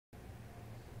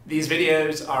These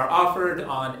videos are offered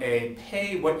on a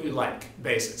pay-what-you-like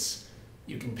basis.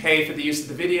 You can pay for the use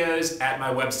of the videos at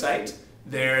my website.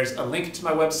 There's a link to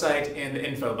my website in the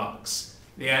info box.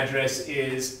 The address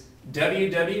is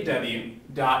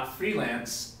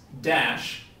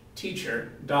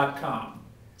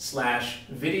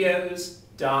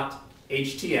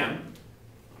www.freelance-teacher.com/videos.htm,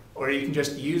 or you can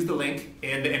just use the link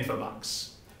in the info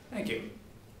box. Thank you.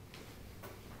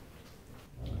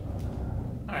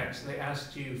 All right, so they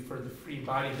asked you for the free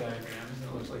body diagrams, and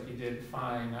it looks like you did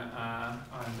fine on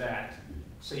that.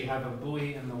 So you have a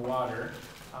buoy in the water,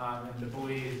 and the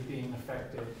buoy is being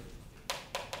affected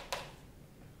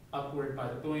upward by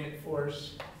the buoyant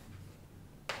force,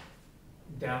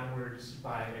 downwards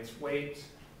by its weight,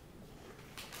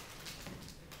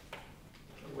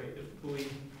 the weight of the buoy,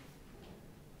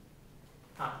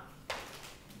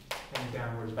 and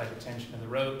downwards by the tension of the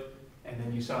rope. And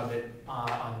then you saw that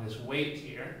on this weight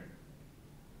here,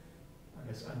 on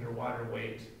this underwater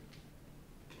weight,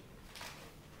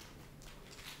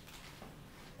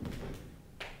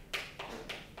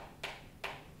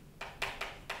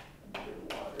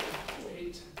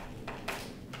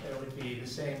 there would be the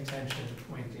same tension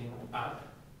pointing up.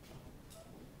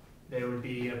 There would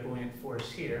be a buoyant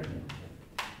force here.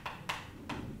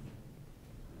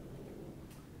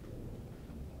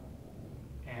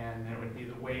 And there would be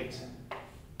the weight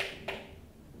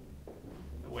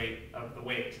of the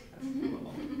weight. That's a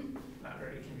little not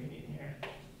very convenient here.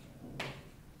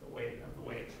 The weight of the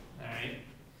weight. All right.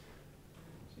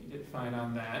 So you did fine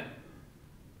on that.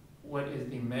 What is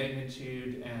the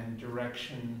magnitude and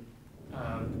direction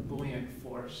of the buoyant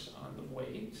force on the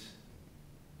weight?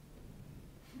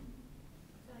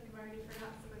 I feel like I've already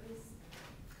forgot some of these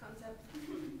concepts.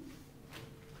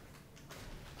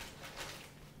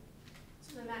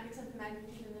 So the except the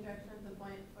magnitude and the direction of the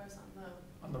buoyant force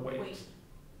on the weight.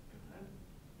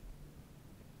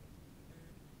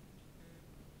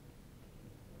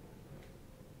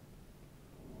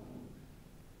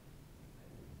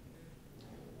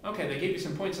 Okay, they gave you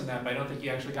some points on that, but I don't think you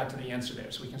actually got to the answer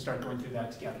there, so we can start going through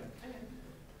that together. Okay.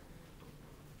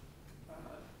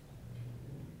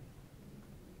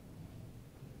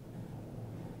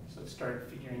 So let's start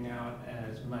figuring out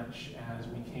as much as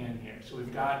we can here. So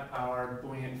we've got our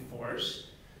buoyant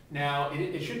force. Now,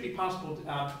 it should be possible to,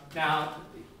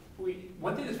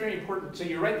 one thing that's very important, so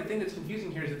you're right, the thing that's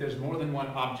confusing here is that there's more than one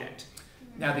object.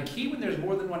 Now, the key when there's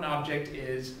more than one object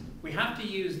is we have to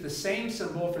use the same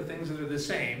symbol for things that are the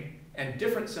same and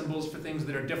different symbols for things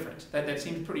that are different. That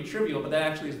seems pretty trivial, but that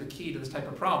actually is the key to this type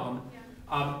of problem.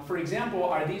 Yeah. For example,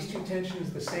 are these two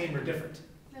tensions the same or different?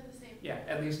 They're the same. Yeah,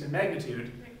 at least in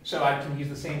magnitude. Right. So I can use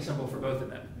the same symbol for both of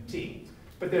them, T.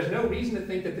 But there's no reason to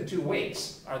think that the two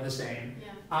weights are the same.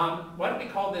 Yeah. Why don't we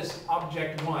call this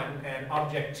object 1 and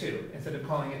object 2 instead of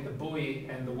calling it the buoy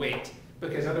and the weight?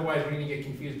 Because otherwise we're going to get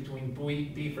confused between buoy,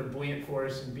 B for buoyant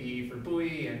force, and B for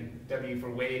buoy, and W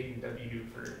for weight, and W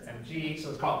for mg. So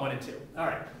let's call it 1 and 2. All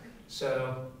right.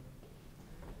 So,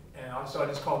 and also I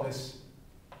just call this,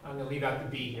 I'm going to leave out the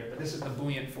B here, but this is the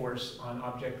buoyant force on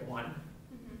object 1.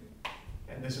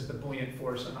 And this is the buoyant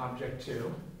force on object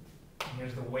 2. And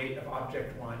here's the weight of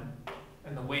object 1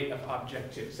 and the weight of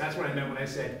object 2. So that's what I meant when I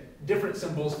said different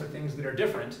symbols for things that are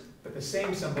different, but the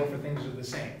same symbol for things that are the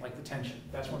same, like the tension.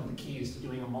 That's one of the keys to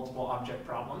doing a multiple object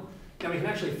problem. Now we can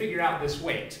actually figure out this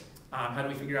weight. How do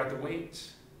we figure out the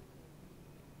weight?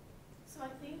 So I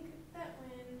think that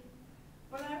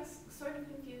what I was sort of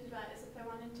confused about is if I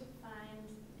wanted to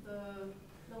find the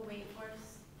weight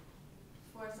force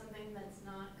for something that's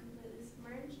not completely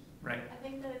submerged. Right. I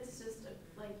think that it's just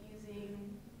like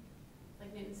using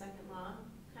like Newton's second law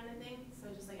kind of thing. So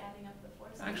just like adding up the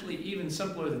force. Actually, even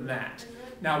simpler than that. Is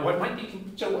it? Now, what might be,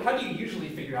 so how do you usually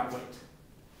figure out weight?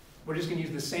 We're just going to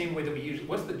use the same way that we usually,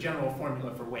 what's the general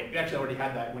formula for weight? You actually already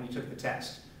had that when you took the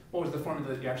test. What was the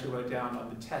formula that you actually wrote down on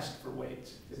the test for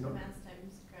weight? Mass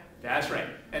times gravity. That's right.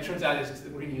 And it turns out that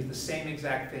we're going to use the same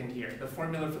exact thing here. The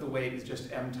formula for the weight is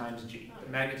just m times g.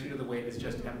 The magnitude of the weight is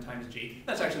just m times g.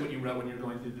 That's actually what you wrote when you were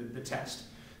going through the test.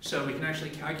 So we can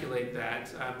actually calculate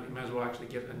that. We might as well actually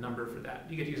get a number for that.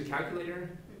 Do you get to use a calculator?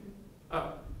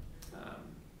 Oh,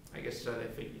 I guess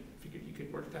they figured you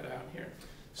could work that out here.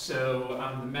 So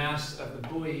the mass of the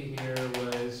buoy here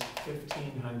was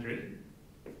 1,500.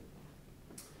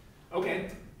 Okay,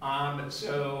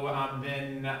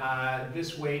 then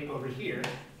this weight over here,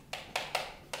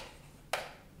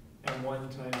 m1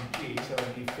 times g, so it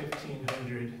would be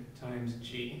 1,500 times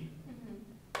g.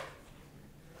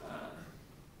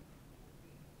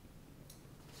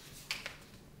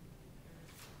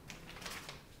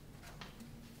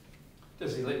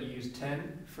 Does he let you use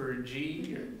 10 for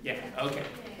G? Or, yeah, okay,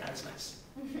 that's nice.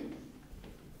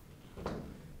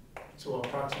 So we'll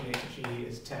approximate G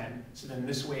is 10. So then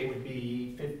this weight would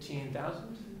be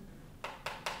 15,000?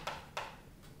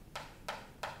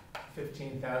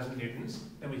 15,000 newtons.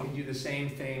 Then we can do the same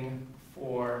thing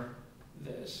for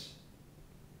this.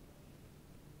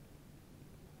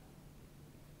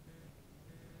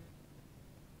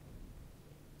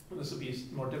 Well, this will be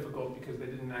more difficult because they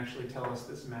didn't actually tell us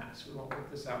this mass. We won't work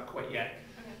this out quite yet.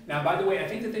 Okay. Now, by the way, I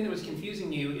think the thing that was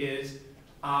confusing you is,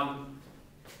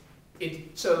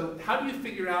 so how do you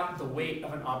figure out the weight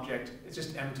of an object? It's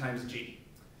just m times g.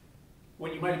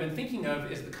 What you might have been thinking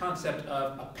of is the concept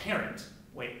of apparent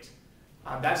weight.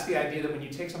 That's the idea that when you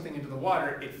take something into the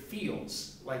water, it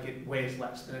feels like it weighs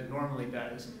less than it normally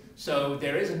does. So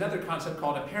there is another concept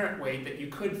called apparent weight that you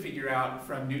could figure out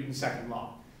from Newton's second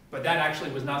law. But that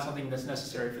actually was not something that's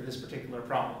necessary for this particular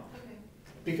problem. Okay.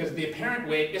 Because the apparent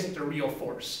weight isn't a real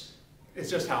force. It's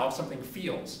just how something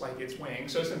feels like it's weighing.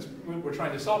 So since we're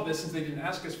trying to solve this, since they didn't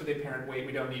ask us for the apparent weight,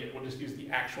 we don't need it. We'll just use the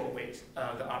actual weight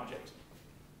of the object.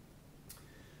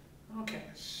 Okay,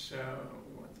 so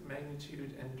what the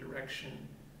magnitude and direction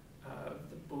of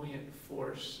the buoyant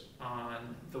force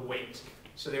on the weight.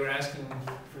 So they were asking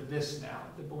for this now,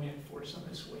 the buoyant force on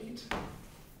this weight.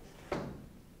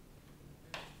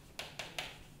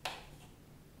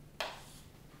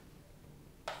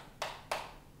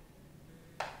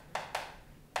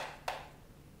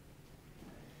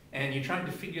 And you're trying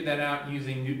to figure that out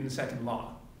using Newton's second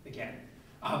law again.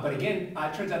 But again,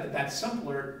 it turns out that that's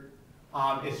simpler.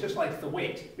 It's just like the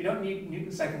weight. We don't need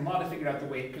Newton's second law to figure out the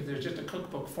weight because there's just a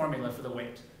cookbook formula for the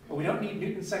weight. But we don't need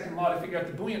Newton's second law to figure out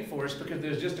the buoyant force because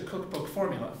there's just a cookbook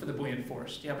formula for the buoyant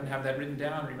force. Do you happen to have that written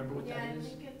down? Remember what that is?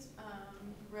 Yeah, I think it's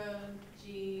rho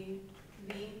g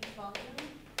v volume.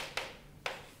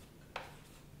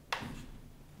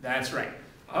 That's right.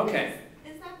 Okay.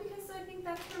 Is that because I think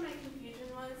that's where my confusion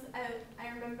was? I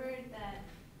remembered that,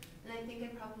 and I think I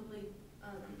probably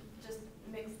just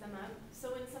mixed them up.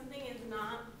 So when something is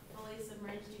not fully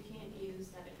submerged, you can't use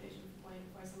that equation for buoyant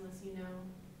force unless you know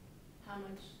how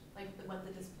much, like what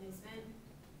the displacement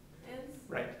is.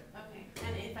 Right. Okay.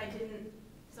 And if I didn't,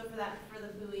 so for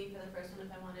the buoy, for the first one,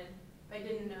 if I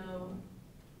didn't know,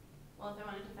 well, if I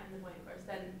wanted to find the buoyant force,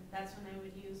 then that's when I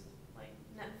would use like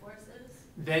net forces.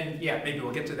 Then, yeah, maybe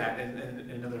we'll get to that in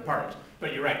another part.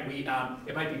 But you're right,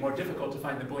 it might be more difficult to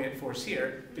find the buoyant force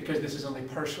here because this is only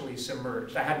partially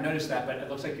submerged. I hadn't noticed that, but it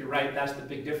looks like you're right. That's the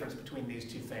big difference between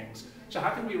these two things. So how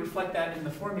can we reflect that in the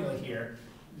formula here?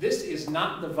 This is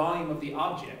not the volume of the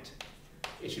object.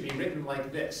 It should be written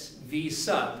like this, V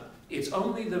sub. It's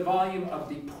only the volume of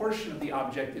the portion of the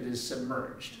object that is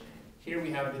submerged. Here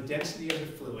we have the density of the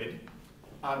fluid.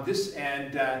 This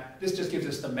just gives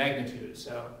us the magnitude.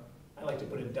 So I like to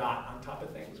put a dot on top of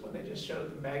things when they just show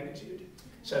the magnitude.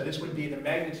 So this would be the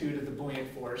magnitude of the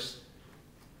buoyant force,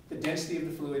 the density of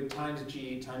the fluid times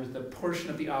g times the portion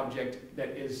of the object that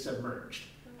is submerged.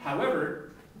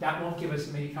 However, that won't give us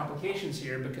many complications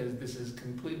here because this is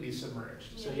completely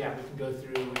submerged. So yeah, we can go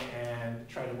through and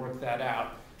try to work that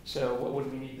out. So what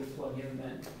would we need to plug in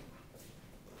then?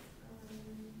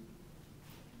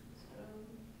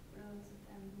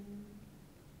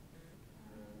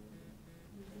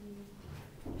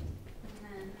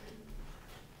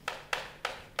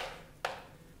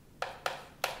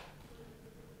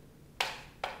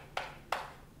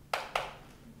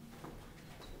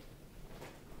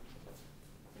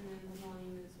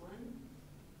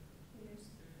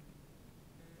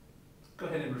 Go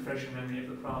ahead and refresh your memory of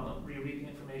the problem. Reread the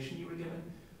information you were given.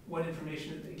 What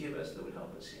information did they give us that would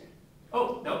help us here?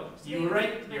 Oh, no, you were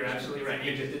right. You're absolutely right.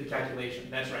 You just did the calculation.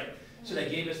 That's right. So they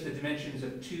gave us the dimensions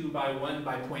of 2 by 1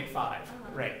 by 0.5.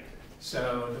 Right.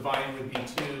 So the volume would be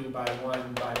 2 by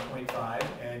 1 by 0.5.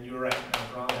 And you were right. I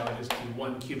was wrong. That would just be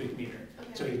 1 cubic meter. Okay.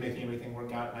 So he's making everything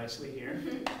work out nicely here.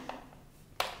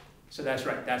 So that's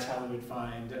right. That's how we would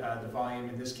find the volume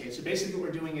in this case. So basically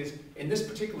what we're doing is, in this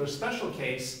particular special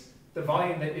case, the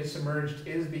volume that is submerged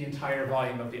is the entire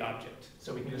volume of the object.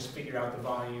 So we can just figure out the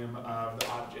volume of the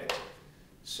object.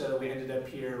 So we ended up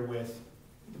here with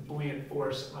the buoyant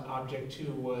force on object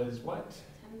 2 was what?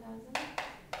 10,000?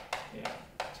 Yeah,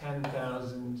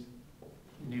 10,000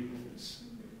 newtons.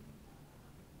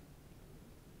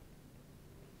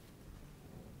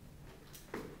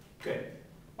 Good.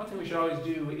 One thing we should always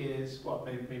do is, well,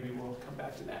 maybe we'll come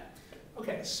back to that.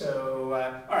 Okay, so,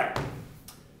 all right.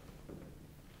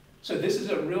 So this is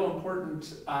a real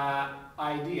important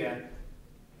idea.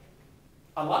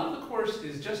 A lot of the course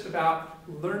is just about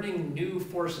learning new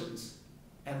forces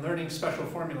and learning special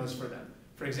formulas for them.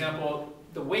 For example,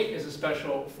 the weight is a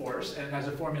special force and it has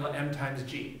a formula m times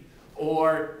g.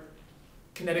 Or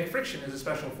kinetic friction is a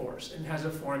special force and has a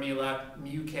formula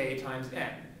mu k times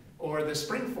n. Or the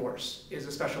spring force is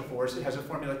a special force, it has a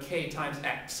formula k times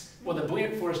x. Well, the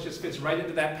buoyant force just fits right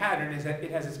into that pattern, is that it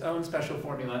has its own special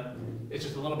formula. It's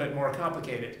just a little bit more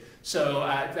complicated. So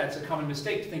that's a common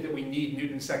mistake to think that we need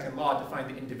Newton's second law to find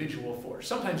the individual force.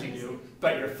 Sometimes you do,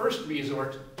 but your first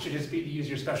resort should just be to use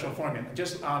your special formula.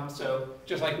 Just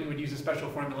like we would use a special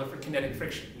formula for kinetic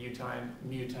friction, mu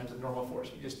times the normal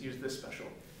force. You just use this special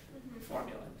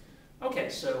formula. Okay,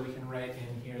 so we can write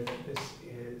in here that this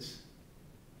is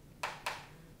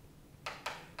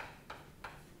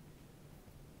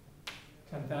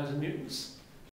 10,000 newtons.